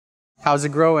How's it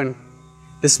growing?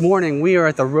 This morning we are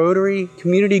at the Rotary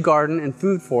Community Garden and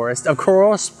Food Forest of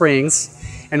Coral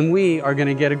Springs, and we are going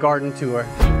to get a garden tour.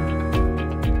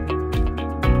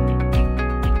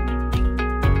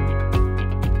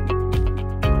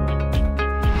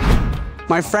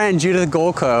 My friend Judi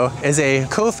Gulko is a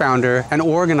co-founder and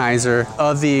organizer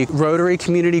of the Rotary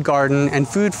Community Garden and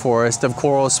Food Forest of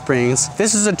Coral Springs.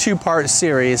 This is a two-part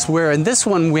series where in this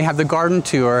one we have the garden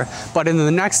tour, but in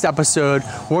the next episode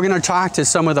we're going to talk to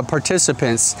some of the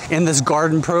participants in this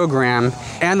garden program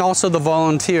and also the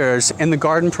volunteers in the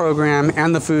garden program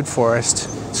and the food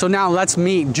forest. So now let's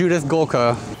meet Judi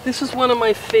Gulko. This is one of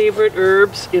my favorite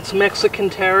herbs. It's Mexican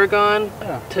tarragon,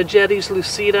 Tagetes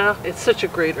lucida. It's such a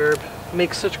great herb.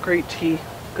 Makes such great tea,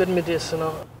 good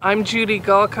medicinal. I'm Judi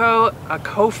Gulko, a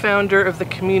co-founder of the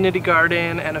community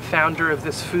garden and a founder of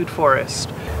this food forest.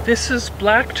 This is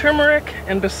black turmeric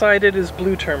and beside it is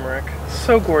blue turmeric.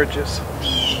 So gorgeous.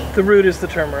 The root is the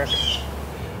turmeric.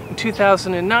 In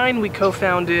 2009 we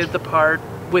co-founded the part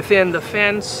within the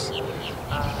fence,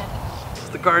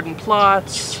 the garden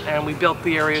plots, and we built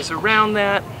the areas around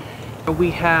that.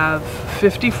 We have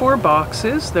 54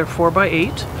 boxes, they're 4 by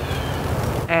 8.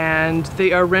 And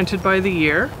they are rented by the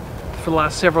year. For the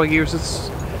last several years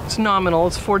it's nominal,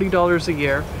 it's $40 a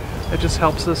year. It just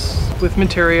helps us with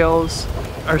materials.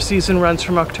 Our season runs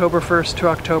from October 1st to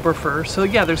October 1st. So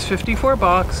yeah, there's 54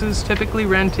 boxes typically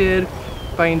rented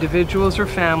by individuals or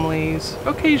families,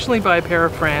 occasionally by a pair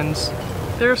of friends.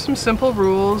 There are some simple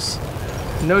rules.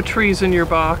 No trees in your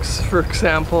box, for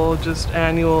example, just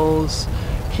annuals.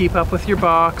 Keep up with your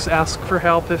box, ask for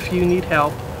help if you need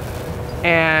help.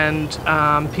 And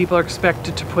people are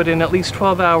expected to put in at least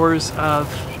 12 hours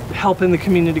of help in the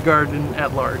community garden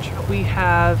at large. We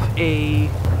have a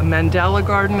mandala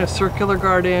garden, a circular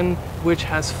garden, which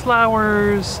has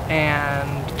flowers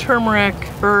and turmeric,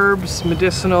 herbs,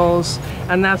 medicinals,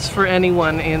 and that's for any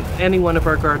one of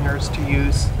our gardeners to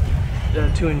use,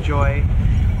 to enjoy.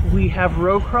 We have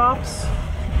row crops,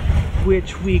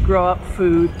 which we grow up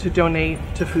food to donate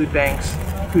to food banks,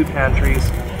 food pantries.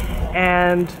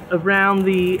 And around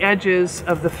the edges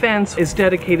of the fence is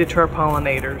dedicated to our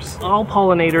pollinators. All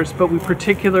pollinators, but we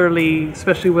particularly,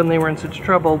 especially when they were in such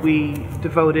trouble, we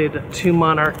devoted to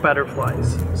monarch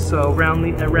butterflies. So around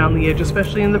the edge,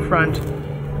 especially in the front,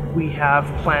 we have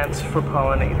plants for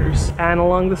pollinators. And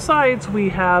along the sides we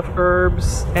have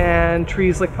herbs and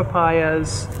trees like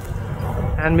papayas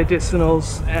and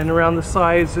medicinals, and around the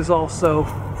sides is also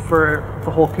for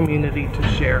the whole community to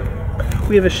share.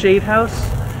 We have a shade house,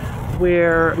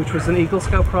 which was an Eagle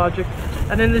Scout project.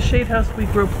 And in the shade house we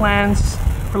grow plants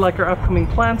for like our upcoming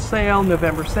plant sale,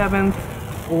 November 7th,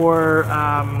 or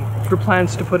for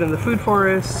plants to put in the food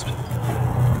forest,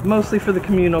 mostly for the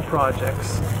communal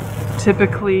projects.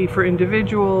 Typically for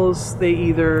individuals, they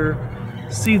either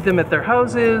seed them at their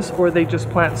houses, or they just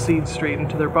plant seeds straight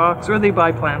into their box, or they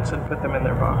buy plants and put them in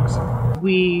their box.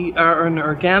 We are an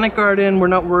organic garden. We're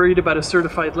not worried about a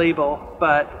certified label,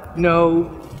 but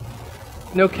no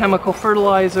chemical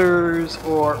fertilizers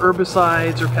or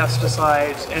herbicides or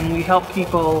pesticides, and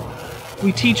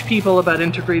we teach people about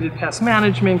integrated pest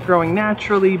management, growing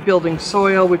naturally, building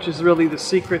soil, which is really the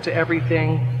secret to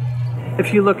everything.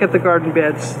 If you look at the garden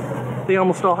beds, they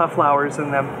almost all have flowers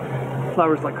in them.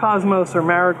 Flowers like cosmos or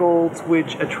marigolds,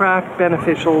 which attract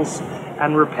beneficials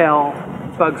and repel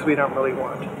bugs we don't really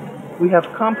want. We have a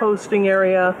composting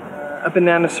area, a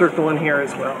banana circle in here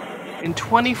as well. In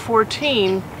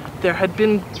 2014, there had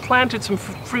been planted some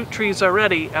fruit trees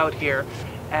already out here,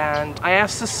 and I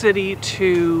asked the city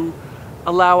to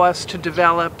allow us to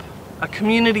develop a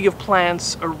community of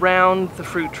plants around the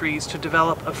fruit trees, to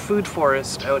develop a food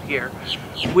forest out here,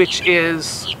 which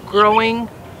is growing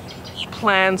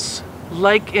plants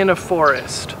like in a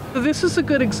forest. So this is a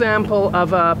good example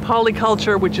of a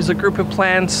polyculture, which is a group of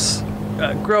plants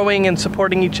growing and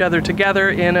supporting each other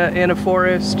together in a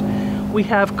forest. We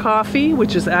have coffee,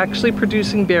 which is actually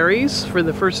producing berries for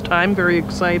the first time, very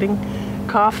exciting.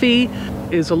 Coffee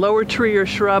is a lower tree or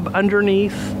shrub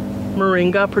underneath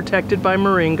moringa, protected by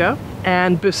moringa.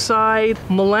 And beside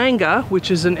malanga,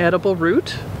 which is an edible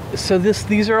root. So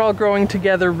these are all growing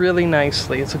together really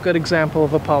nicely. It's a good example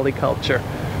of a polyculture.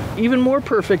 Even more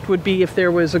perfect would be if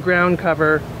there was a ground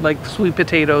cover like sweet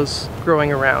potatoes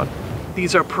growing around.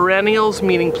 These are perennials,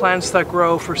 meaning plants that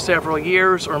grow for several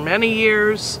years or many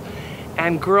years,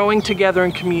 and growing together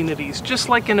in communities, just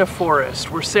like in a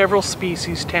forest where several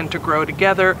species tend to grow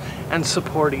together and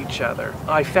support each other.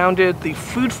 I founded the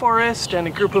food forest, and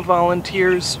a group of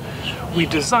volunteers, we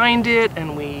designed it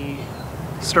and we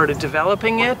started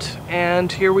developing it,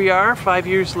 and here we are 5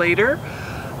 years later.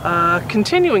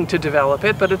 continuing to develop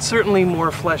it, but it's certainly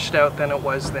more fleshed out than it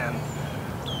was then.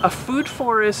 A food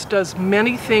forest does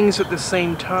many things at the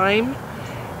same time.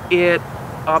 It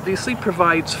obviously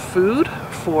provides food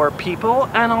for people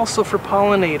and also for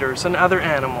pollinators and other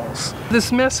animals.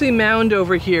 This messy mound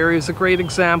over here is a great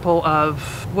example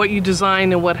of what you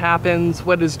design and what happens.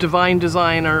 What is divine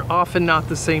design are often not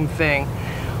the same thing.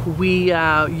 We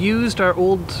used our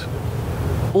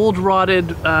old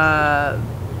rotted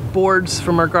boards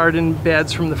from our garden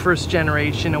beds from the first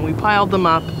generation, and we piled them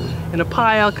up in a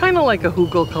pile, kind of like a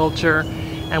hugelkultur,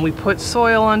 and we put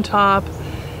soil on top.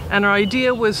 And our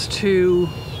idea was to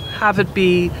have it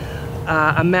be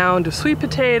a mound of sweet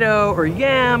potato or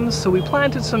yams, so we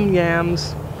planted some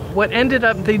yams. What ended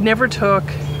up, they never took,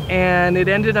 and it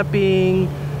ended up being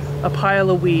a pile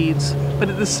of weeds. But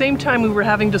at the same time, we were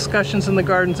having discussions in the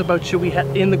gardens about should we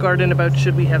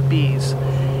have bees.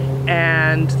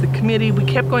 And the committee, we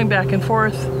kept going back and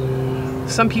forth.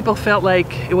 Some people felt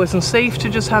like it wasn't safe to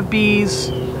just have bees,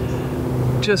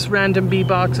 just random bee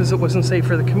boxes. It wasn't safe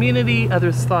for the community.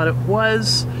 Others thought it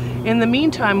was. In the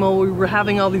meantime, while we were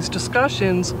having all these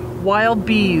discussions, wild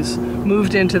bees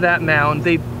moved into that mound.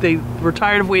 They were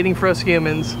tired of waiting for us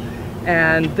humans,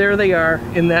 and there they are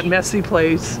in that messy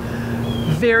place.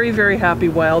 Very, very happy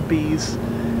wild bees.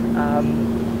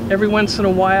 Every once in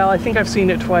a while, I think I've seen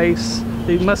it twice.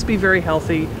 They must be very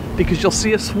healthy, because you'll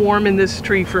see a swarm in this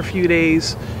tree for a few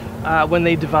days when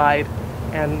they divide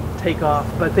and take off.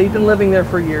 But they've been living there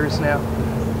for years now.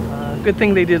 Good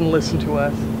thing they didn't listen to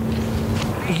us.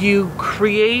 You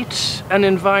create an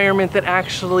environment that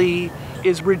actually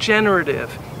is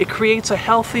regenerative. It creates a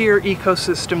healthier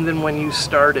ecosystem than when you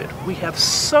started. We have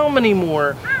so many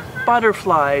more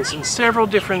butterflies and several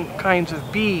different kinds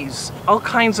of bees, all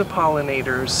kinds of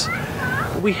pollinators.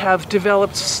 We have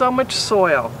developed so much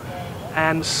soil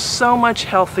and so much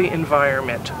healthy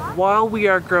environment while we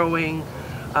are growing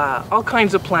all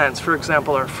kinds of plants. For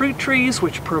example, our fruit trees,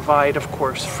 which provide, of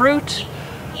course, fruit.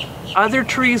 Other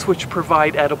trees which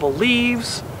provide edible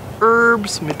leaves,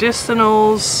 herbs,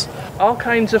 medicinals, all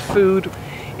kinds of food.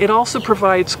 It also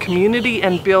provides community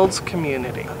and builds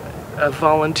community.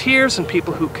 Volunteers and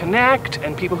people who connect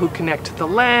to the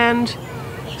land.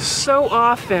 So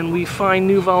often we find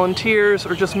new volunteers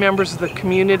or just members of the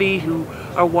community who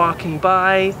are walking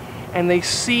by and they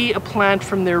see a plant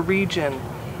from their region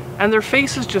and their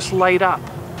faces just light up.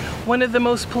 One of the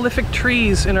most prolific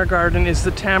trees in our garden is the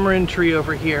tamarind tree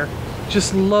over here,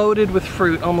 just loaded with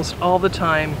fruit almost all the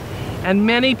time. And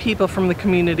many people from the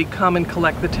community come and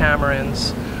collect the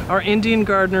tamarinds. Our Indian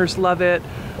gardeners love it.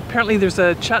 Apparently there's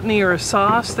a chutney or a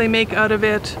sauce they make out of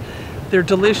it. They're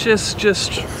delicious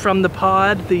just from the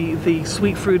pod, the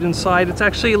sweet fruit inside. It's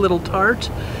actually a little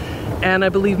tart. And I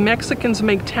believe Mexicans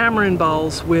make tamarind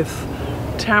balls with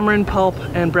tamarind pulp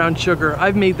and brown sugar.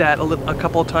 I've made that a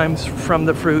couple of times from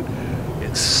the fruit.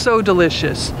 It's so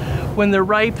delicious. When they're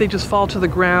ripe, they just fall to the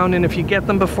ground, and if you get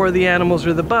them before the animals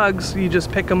or the bugs, you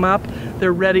just pick them up.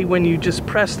 They're ready when you just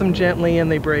press them gently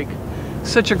and they break.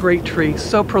 Such a great tree,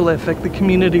 so prolific. The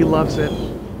community loves it.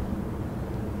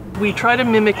 We try to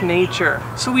mimic nature.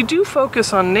 So we do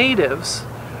focus on natives,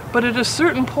 but at a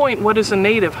certain point, what is a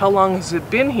native? How long has it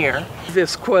been here?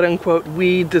 This quote-unquote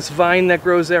weed, this vine that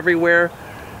grows everywhere,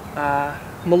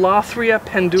 Malathria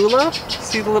pendula.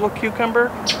 See the little cucumber?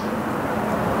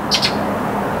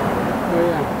 Oh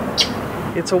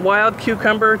yeah. It's a wild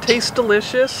cucumber, tastes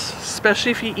delicious,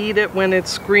 especially if you eat it when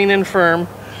it's green and firm.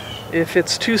 If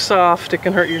it's too soft, it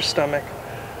can hurt your stomach.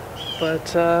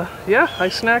 But yeah, I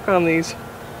snack on these.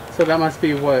 So that must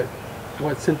be what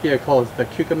Cynthia calls the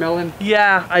cucamelon?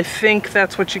 Yeah, I think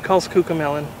that's what she calls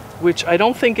cucamelon, which I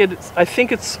don't think it's, I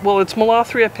think it's, well, it's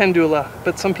Malathria pendula,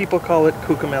 but some people call it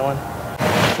cucamelon.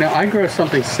 Now I grow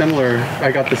something similar.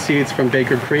 I got the seeds from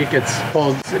Baker Creek. It's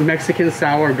called Mexican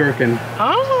sour gherkin.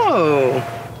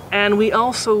 Oh! And we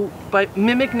also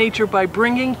mimic nature by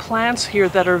bringing plants here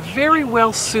that are very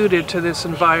well suited to this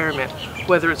environment,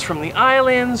 whether it's from the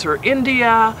islands or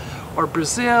India or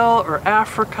Brazil or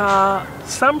Africa,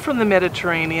 some from the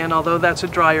Mediterranean, although that's a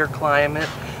drier climate.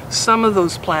 Some of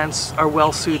those plants are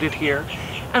well suited here.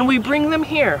 And we bring them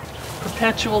here.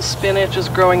 Perpetual spinach is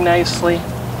growing nicely.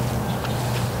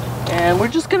 And we're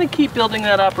just gonna keep building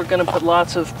that up. We're gonna put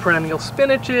lots of perennial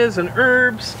spinaches and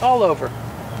herbs all over.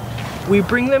 We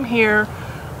bring them here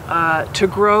to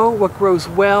grow what grows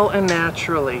well and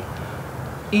naturally,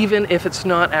 even if it's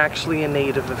not actually a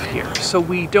native of here. So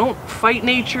we don't fight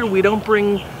nature. We don't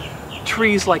bring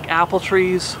trees like apple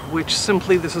trees, which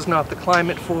simply this is not the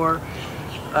climate for.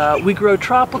 We grow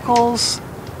tropicals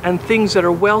and things that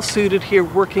are well suited here,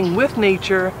 working with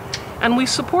nature and we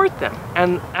support them.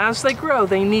 And as they grow,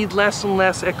 they need less and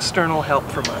less external help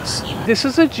from us. This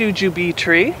is a jujube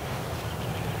tree.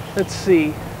 Let's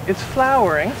see, it's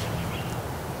flowering.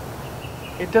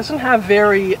 It doesn't have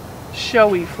very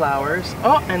showy flowers.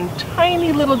 Oh, and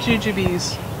tiny little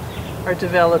jujubes are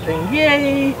developing.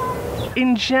 Yay!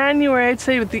 In January, I'd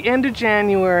say at the end of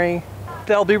January,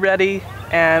 they'll be ready,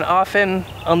 and often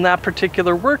on that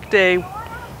particular work day,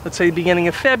 let's say beginning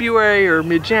of February or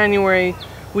mid-January,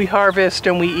 we harvest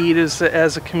and we eat as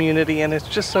a community, and it's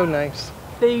just so nice.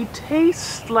 They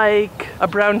taste like a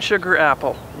brown sugar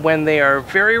apple when they are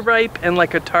very ripe, and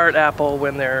like a tart apple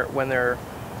when they're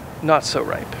not so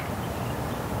ripe.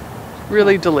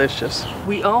 Really delicious.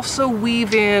 We also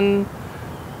weave in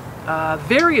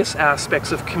various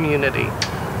aspects of community.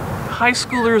 High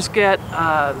schoolers get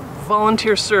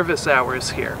volunteer service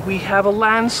hours here. We have a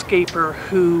landscaper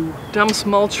who dumps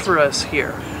mulch for us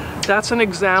here. That's an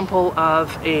example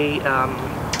of a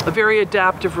very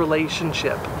adaptive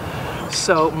relationship.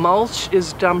 So mulch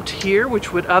is dumped here,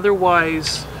 which would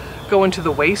otherwise go into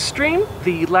the waste stream.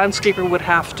 The landscaper would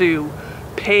have to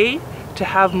pay to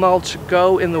have mulch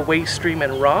go in the waste stream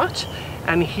and rot.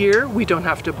 And here we don't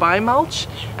have to buy mulch,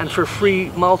 and for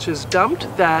free mulch is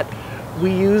dumped that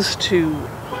we use to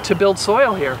build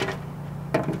soil here.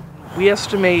 We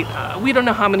estimate, we don't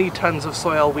know how many tons of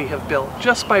soil we have built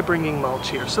just by bringing mulch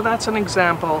here. So that's an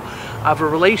example of a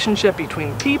relationship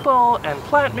between people and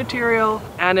plant material.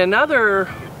 And another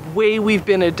way we've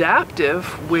been adaptive,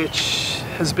 which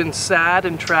has been sad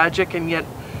and tragic and yet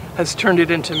has turned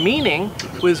it into meaning,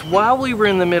 was while we were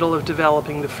in the middle of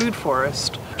developing the food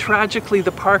forest, tragically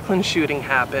the Parkland shooting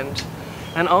happened.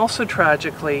 And also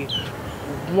tragically,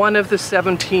 one of the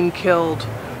 17 killed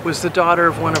was the daughter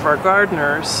of one of our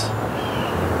gardeners.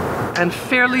 And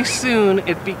fairly soon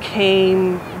it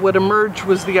became, what emerged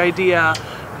was the idea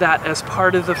that as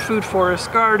part of the food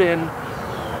forest garden,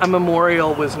 a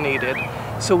memorial was needed.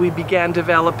 So we began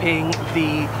developing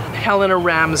the Helena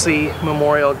Ramsay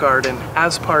Memorial Garden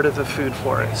as part of the food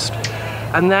forest.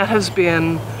 And that has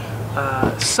been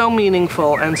so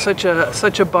meaningful and such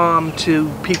a balm to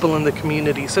people in the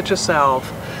community, such a salve.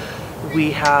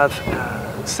 We have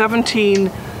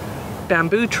 17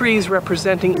 bamboo trees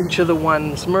representing each of the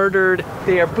ones murdered.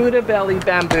 They are Buddha belly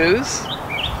bamboos.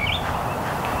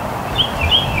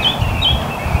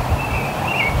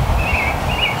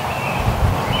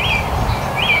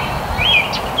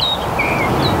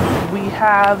 We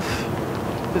have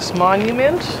this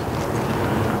monument,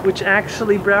 which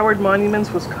actually Broward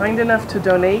Monuments was kind enough to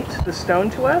donate the stone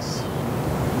to us.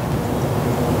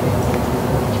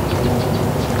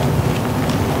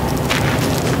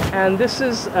 And this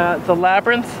is the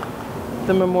labyrinth,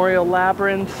 the memorial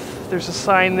labyrinth. There's a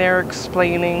sign there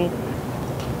explaining.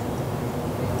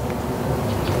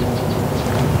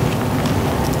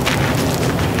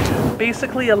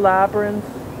 Basically, a labyrinth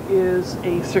is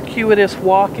a circuitous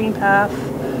walking path.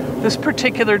 This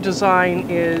particular design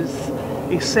is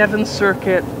a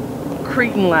 7-circuit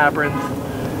Cretan labyrinth.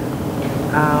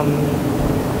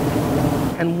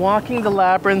 And walking the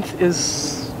labyrinth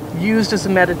is used as a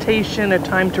meditation, a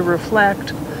time to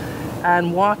reflect,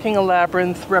 and walking a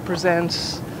labyrinth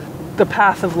represents the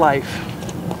path of life.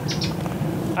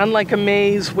 Unlike a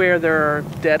maze where there are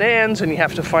dead ends and you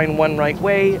have to find one right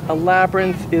way, a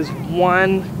labyrinth is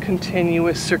one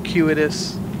continuous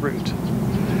circuitous route.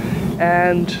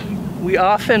 And we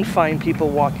often find people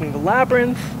walking the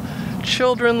labyrinth.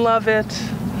 Children love it.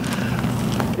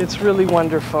 It's really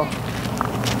wonderful.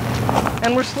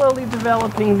 And we're slowly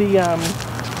developing the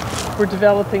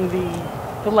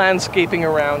landscaping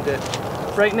around it.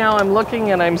 Right now I'm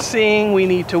looking and I'm seeing we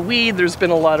need to weed. There's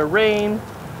been a lot of rain,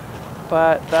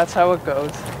 but that's how it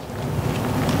goes.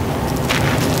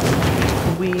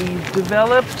 We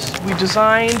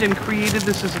designed and created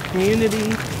this as a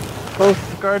community,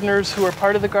 both gardeners who are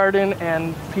part of the garden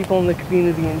and people in the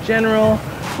community in general.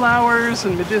 Flowers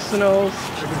and medicinals,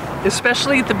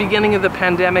 especially at the beginning of the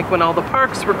pandemic when all the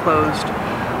parks were closed.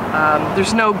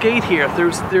 There's no gate here,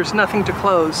 there's nothing to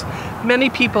close. Many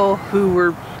people who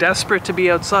were desperate to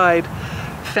be outside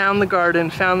found the garden,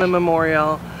 found the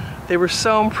memorial. They were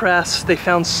so impressed, they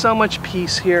found so much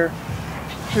peace here.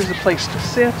 Here's a place to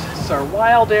sit. This is our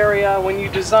wild area. When you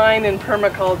design in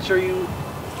permaculture, you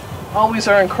always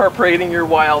are incorporating your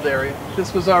wild area.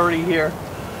 This was already here.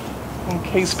 In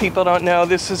case people don't know,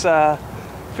 this is a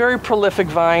very prolific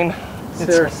vine.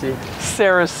 Cerasee.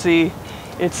 Cerasee.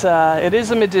 It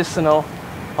is a medicinal,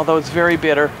 although it's very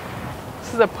bitter.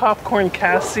 This is a popcorn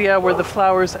cassia where the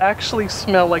flowers actually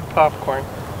smell like popcorn.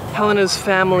 Helena's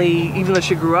family, even though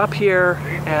she grew up here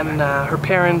and her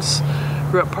parents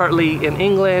grew up partly in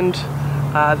England,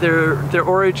 Their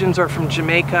origins are from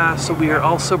Jamaica, so we are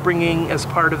also bringing, as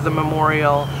part of the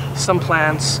memorial, some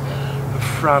plants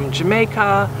from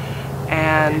Jamaica,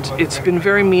 and it's been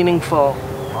very meaningful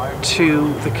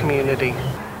to the community.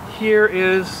 Here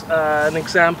is an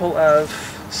example of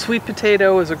sweet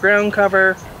potato as a ground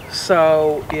cover,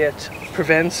 so it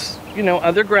prevents,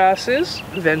 other grasses.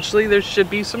 Eventually there should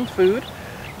be some food.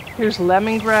 Here's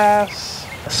lemongrass.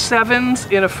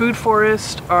 7s in a food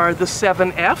forest are the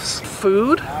 7 F's.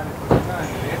 Food,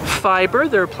 fiber.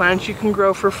 There are plants you can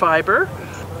grow for fiber.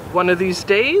 One of these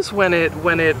days, when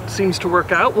it seems to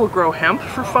work out, we'll grow hemp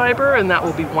for fiber, and that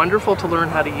will be wonderful to learn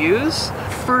how to use.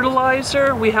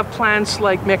 Fertilizer, we have plants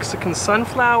like Mexican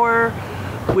sunflower,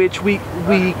 which we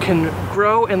can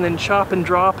grow and then chop and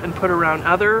drop and put around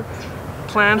other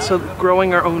plants, so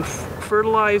growing our own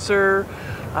fertilizer.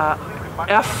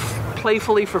 F,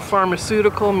 playfully, for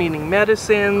pharmaceutical, meaning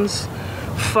medicines.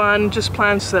 Fun, just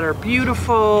plants that are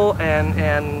beautiful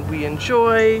and we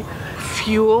enjoy.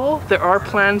 Fuel, there are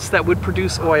plants that would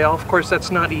produce oil, of course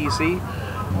that's not easy.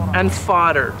 And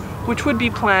fodder, which would be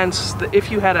plants that,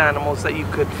 if you had animals, that you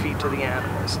could feed to the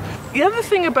animals. The other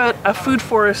thing about a food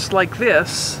forest like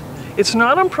this, it's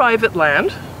not on private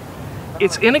land,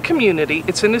 it's in a community,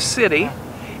 it's in a city.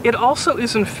 It also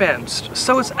isn't fenced,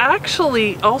 so it's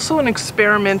actually also an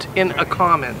experiment in a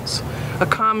commons. A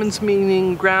commons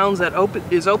meaning grounds that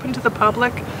is open to the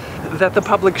public, that the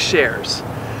public shares.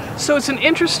 So it's an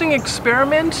interesting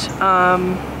experiment.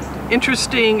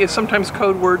 Interesting is sometimes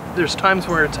code word. There's times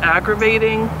where it's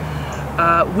aggravating.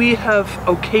 We have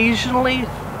occasionally,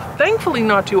 thankfully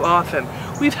not too often,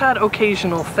 we've had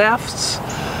occasional thefts.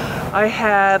 I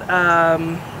had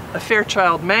a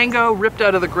Fairchild mango ripped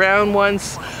out of the ground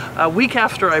once, a week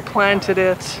after I planted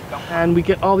it, and we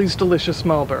get all these delicious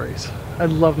mulberries. I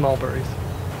love mulberries.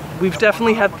 We've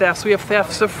definitely had thefts. We have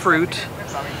thefts of fruit.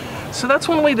 So that's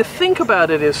one way to think about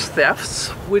it, is thefts,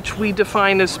 which we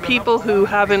define as people who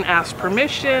haven't asked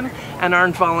permission and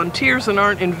aren't volunteers and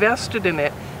aren't invested in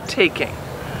it, taking.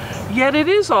 Yet it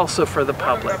is also for the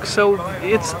public, so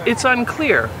it's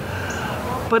unclear.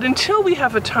 But until we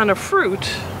have a ton of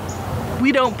fruit,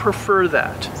 we don't prefer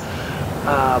that.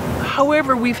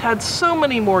 However, we've had so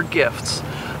many more gifts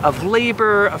of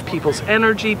labor, of people's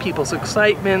energy, people's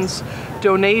excitements,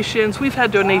 donations. We've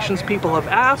had donations, people have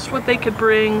asked what they could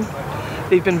bring.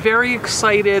 They've been very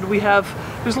excited.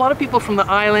 There's a lot of people from the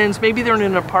islands, maybe they're in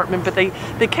an apartment, but they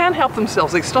can't help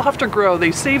themselves. They still have to grow.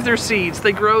 They save their seeds,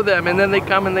 they grow them, and then they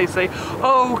come and they say,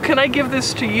 oh, can I give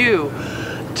this to you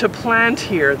to plant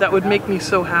here? That would make me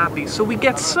so happy. So we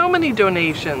get so many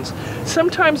donations.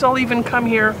 Sometimes I'll even come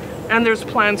here and there's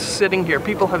plants sitting here.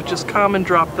 People have just come and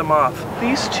dropped them off.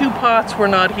 These 2 pots were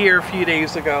not here a few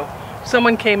days ago.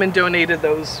 Someone came and donated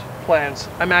those plants.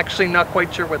 I'm actually not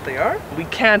quite sure what they are. We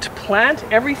can't plant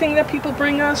everything that people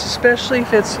bring us, especially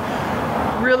if it's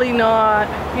really not,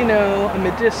 a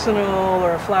medicinal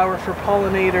or a flower for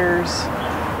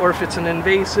pollinators, or if it's an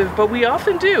invasive, but we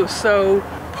often do. So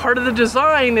part of the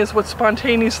design is what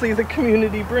spontaneously the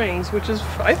community brings, which is,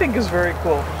 I think, is very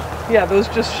cool. Yeah, those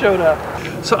just showed up.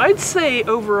 So I'd say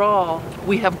overall,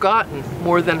 we have gotten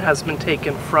more than has been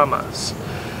taken from us.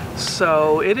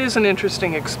 So it is an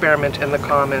interesting experiment in the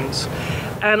commons.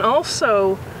 And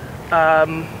also,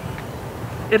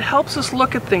 it helps us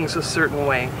look at things a certain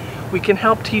way. We can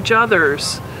help teach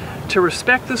others to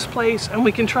respect this place, and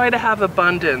we can try to have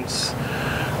abundance.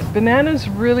 Bananas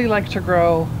really like to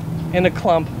grow in a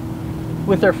clump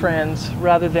with their friends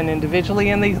rather than individually,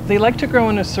 and they like to grow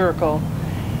in a circle.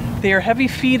 They are heavy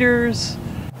feeders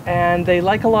and they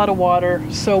like a lot of water,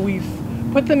 so we've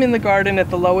put them in the garden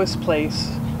at the lowest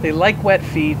place. They like wet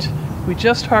feet. We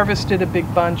just harvested a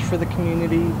big bunch for the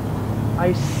community.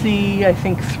 I see, I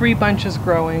think, 3 bunches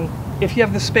growing. If you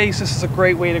have the space, this is a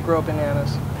great way to grow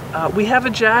bananas. We have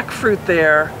a jackfruit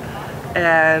there,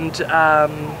 and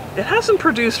it hasn't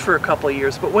produced for a couple of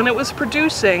years, but when it was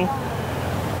producing,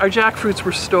 our jackfruits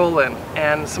were stolen,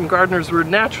 and some gardeners were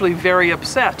naturally very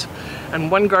upset. And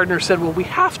one gardener said, well, we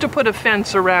have to put a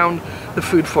fence around the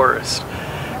food forest.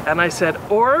 And I said,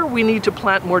 or we need to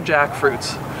plant more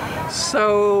jackfruits.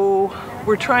 So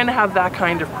we're trying to have that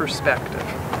kind of perspective.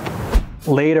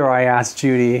 Later, I asked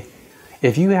Judi,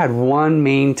 if you had one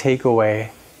main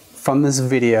takeaway from this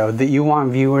video that you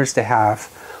want viewers to have,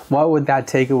 what would that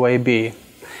takeaway be?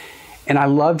 And I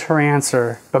loved her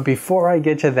answer, but before I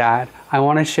get to that, I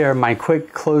want to share my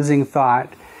quick closing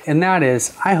thought, and that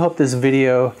is, I hope this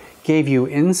video gave you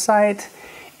insight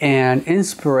and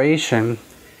inspiration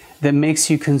that makes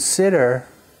you consider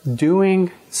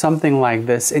doing something like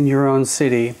this in your own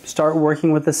city. Start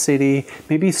working with the city,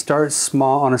 maybe start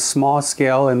small on a small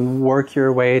scale and work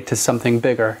your way to something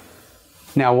bigger.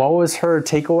 Now, what was her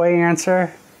takeaway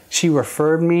answer? She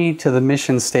referred me to the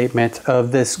mission statement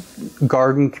of this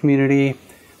garden community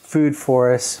food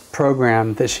forest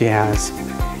program that she has.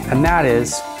 And that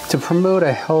is to promote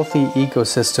a healthy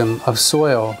ecosystem of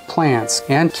soil, plants,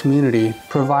 and community,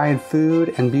 provide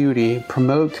food and beauty,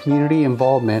 promote community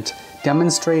involvement,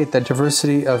 demonstrate the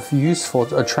diversity of useful,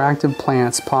 attractive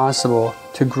plants possible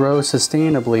to grow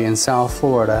sustainably in South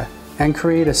Florida, and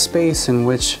create a space in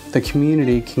which the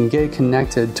community can get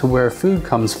connected to where food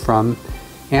comes from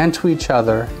and to each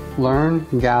other, learn,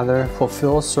 gather,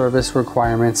 fulfill service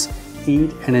requirements,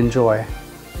 eat, and enjoy.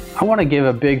 I want to give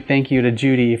a big thank you to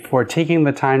Judi for taking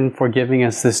the time for giving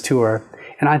us this tour.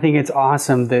 And I think it's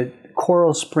awesome that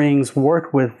Coral Springs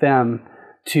worked with them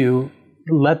to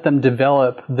let them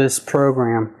develop this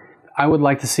program. I would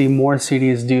like to see more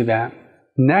cities do that.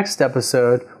 Next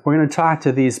episode, we're going to talk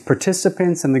to these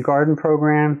participants in the garden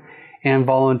program and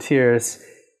volunteers.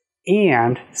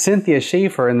 And Cynthia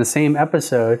Schaefer in the same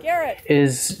episode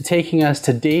is taking us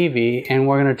to Davie, and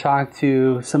we're going to talk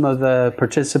to some of the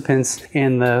participants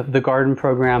in the garden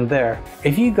program there.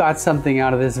 If you got something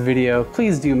out of this video,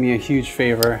 please do me a huge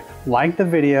favor. Like the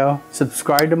video,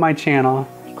 subscribe to my channel,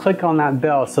 click on that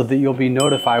bell so that you'll be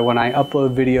notified when I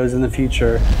upload videos in the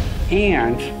future,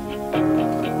 and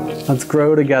let's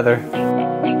grow together.